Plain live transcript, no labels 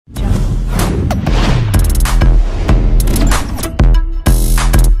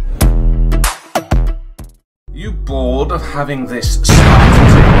having this starter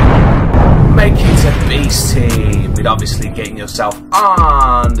team, make it a beast team with obviously getting yourself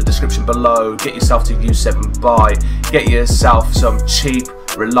on the description below, get yourself to U7 buy, get yourself some cheap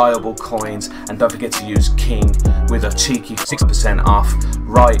reliable coins, and don't forget to use King with a cheeky 6% off.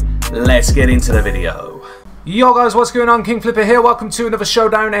 Right, let's get into the video. Yo guys, what's going on? King Flipper here. Welcome to another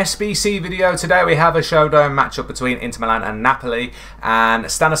Showdown SBC video. Today we have a Showdown matchup between Inter Milan and Napoli,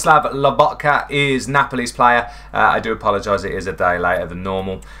 and Stanislav Lobotka is Napoli's player. I do apologise, it is a day later than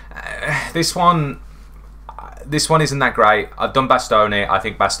normal. This one isn't that great. I've done Bastoni. I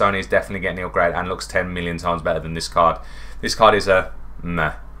think Bastoni is definitely getting the upgrade and looks 10 million times better than this card. This card is a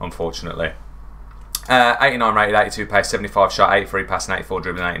meh, unfortunately. 89 rated, 82 pace, 75 shot, 83 passing, 84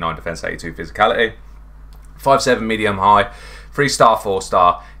 dribbling, 89 defence, 82 physicality. 5'7", medium high, 3-star,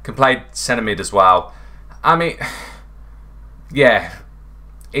 4-star, can play centre mid as well. I mean, yeah,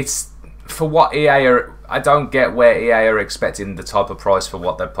 it's for what EA are. I don't get where EA are expecting the type of price for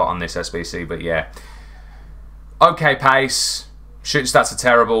what they put on this SBC, but yeah. Okay pace, shooting stats are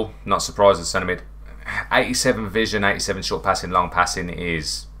terrible, not surprised at centre mid. 87 vision, 87 short passing, long passing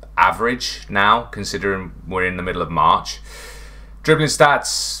is average now, considering we're in the middle of March. Dribbling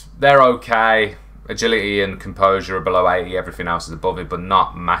stats, they're okay. Agility and composure are below 80, everything else is above it, but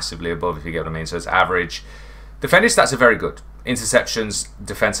not massively above, if you get what I mean, so it's average. Defending stats are very good. Interceptions,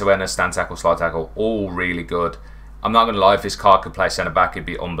 defense awareness, stand tackle, slide tackle, all really good. I'm not going to lie, if this card could play centre back, it'd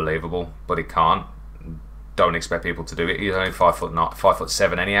be unbelievable, but it can't. Don't expect people to do it. He's only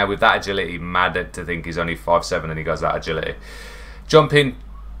 5'7" anyhow. With that agility, mad to think he's only 5'7" and he goes that agility. Jumping,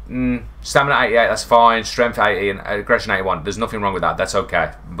 stamina 88, that's fine. Strength 80 and aggression 81. There's nothing wrong with that. That's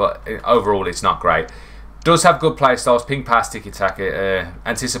okay. But overall, it's not great. Does have good play styles. Ping, pass, tiki taka,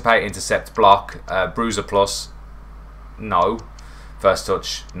 anticipate, intercept, block, bruiser plus. No. First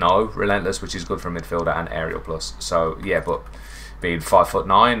touch, no. Relentless, which is good for a midfielder, and aerial plus. So yeah, but being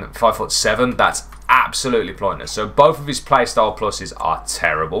 5'9", 5'7", that's absolutely pointless. So both of his playstyle pluses are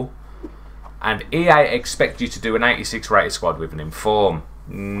terrible, and EA expect you to do an 86 rated squad with an inform.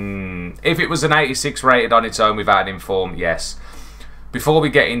 If it was an 86 rated on its own without an inform, yes. Before we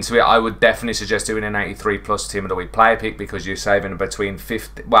get into it, I would definitely suggest doing an 83 plus team of the week player pick, because you're saving between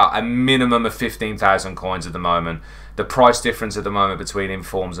a minimum of 15,000 coins at the moment. The price difference at the moment between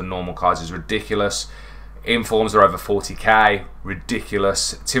informs and normal cards is ridiculous. Informs are over 40k,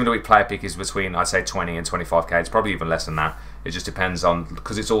 ridiculous. Team of the week player pick is between, I'd say, 20 and 25k. It's probably even less than that. It just depends on,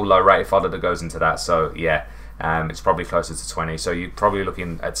 because it's all low rated fodder that goes into that. So yeah, it's probably closer to 20. So you're probably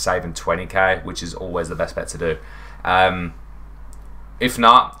looking at saving 20k, which is always the best bet to do. If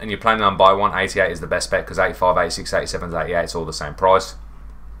not, and you're planning on buy one, 88 is the best bet, because 85, 86, 87, 88, it's all the same price.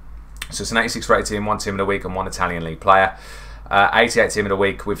 So it's an 86 rated team, one team of the week and one Italian league player. 88 team of the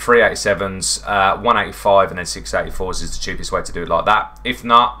week with 3 87s, 185 and then 6 84s is the cheapest way to do it like that. If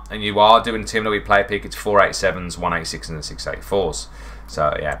not, and you are doing team of the week player pick, it's 4 87s, 186 and then 6 84s.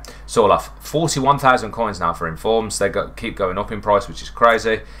 So yeah, it's all off. 41,000 coins now for informs. They keep going up in price, which is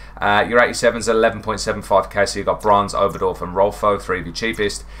crazy. Your 87s are 11.75k, so you've got Bronze, Oberdorf and Rolfo, 3 of your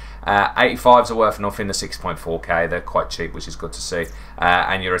cheapest. 85s are worth nothing, the 6.4k. They're quite cheap, which is good to see.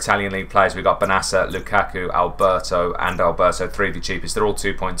 And your Italian league players, we've got Benassa, Lukaku, Alberto, 3 of your cheapest. They're all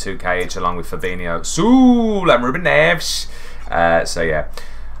 2.2k each, along with Fabinho, Sul and Ruben Neves. So yeah,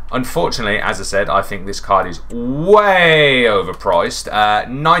 unfortunately, as I said, I think this card is way overpriced.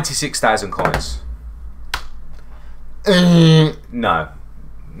 96,000 coins.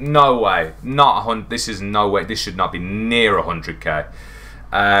 No way. Not 100. This is no way. This should not be near 100k.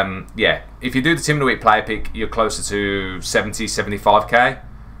 Yeah, if you do the team of the week player pick, you're closer to 70, 75k.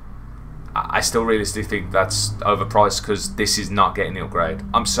 I still realistically think that's overpriced, because this is not getting the upgrade.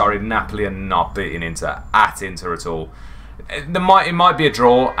 I'm sorry, Napoli are not beating Inter at all. It might be a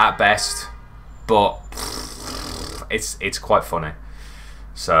draw at best, but it's quite funny.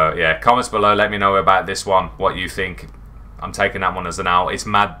 So yeah, comments below, let me know about this one, what you think. I'm taking that one as an L. It's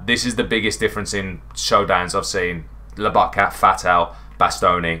mad. This is the biggest difference in showdowns I've seen. Lobotka, fat L.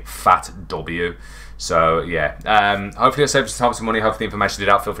 Bastoni, fat W. So yeah, hopefully I saved some time, some money. Hopefully the information did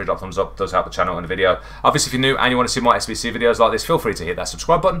help. Feel free to drop a thumbs up. It does help the channel and the video. Obviously, if you're new and you want to see more SBC videos like this, feel free to hit that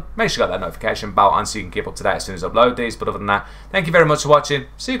subscribe button. Make sure you got that notification bell on so you can keep up to date as soon as I upload these. But other than that, thank you very much for watching.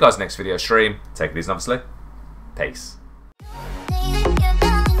 See you guys next video stream. Take it easy, obviously. Peace.